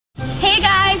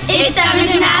It's 7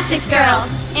 Gymnastics girls.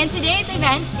 And today's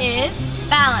event is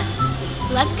balance.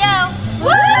 Let's go.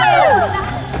 Woo!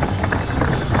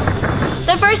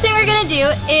 The first thing we're gonna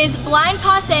do is blind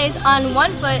passes on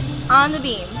one foot on the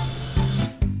beam.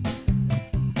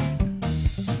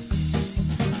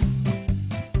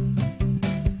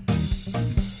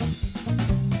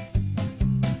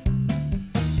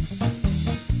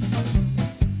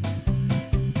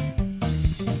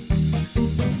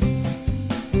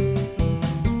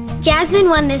 Jasmine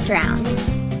won this round.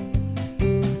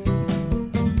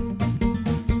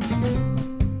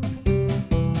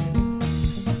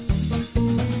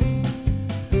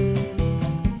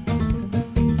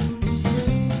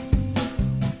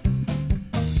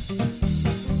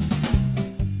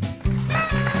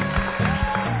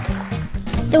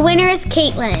 The winner is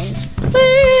Caitlin.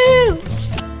 Woo!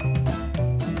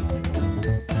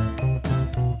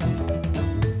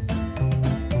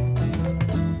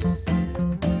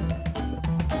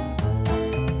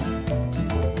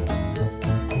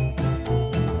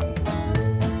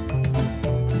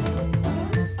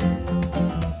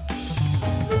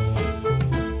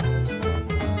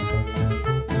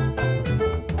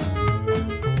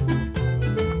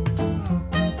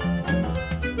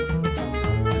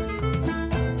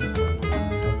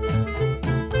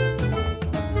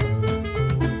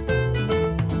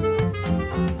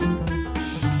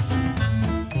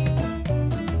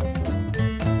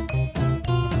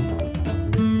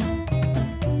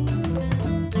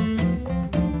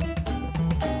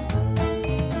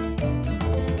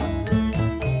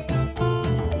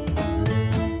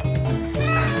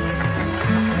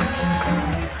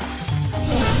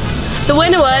 The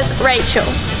winner was Rachel.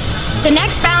 The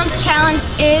next balance challenge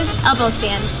is elbow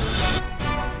stands.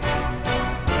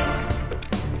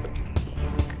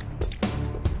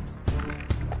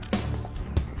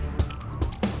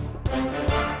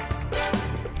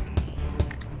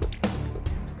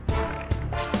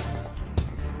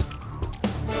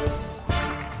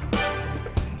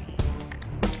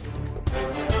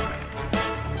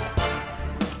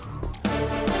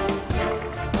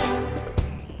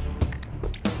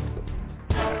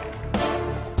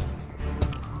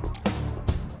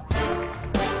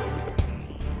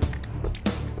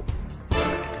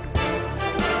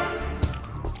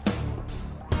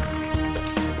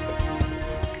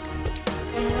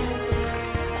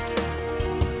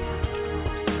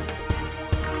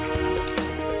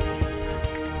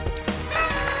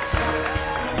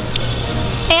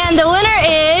 And the winner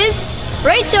is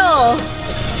Rachel.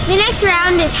 The next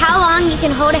round is how long you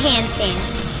can hold a handstand.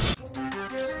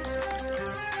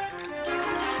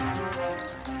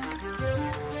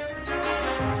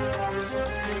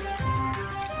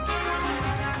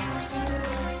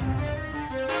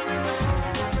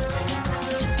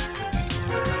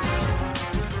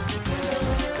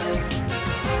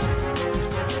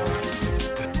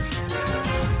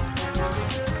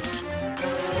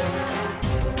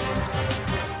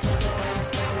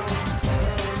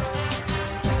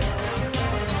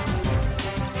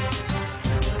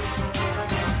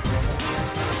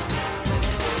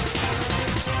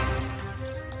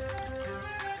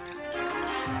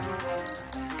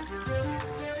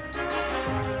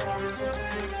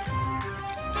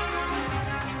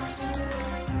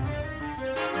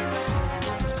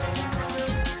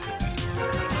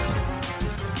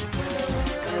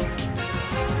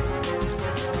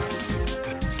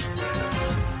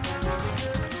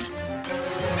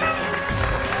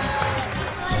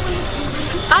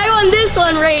 I won this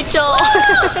one, Rachel.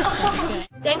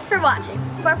 Thanks for watching.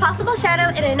 For a possible shout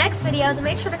out in the next video, then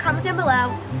make sure to comment down below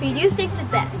who you think did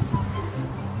best.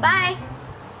 Bye!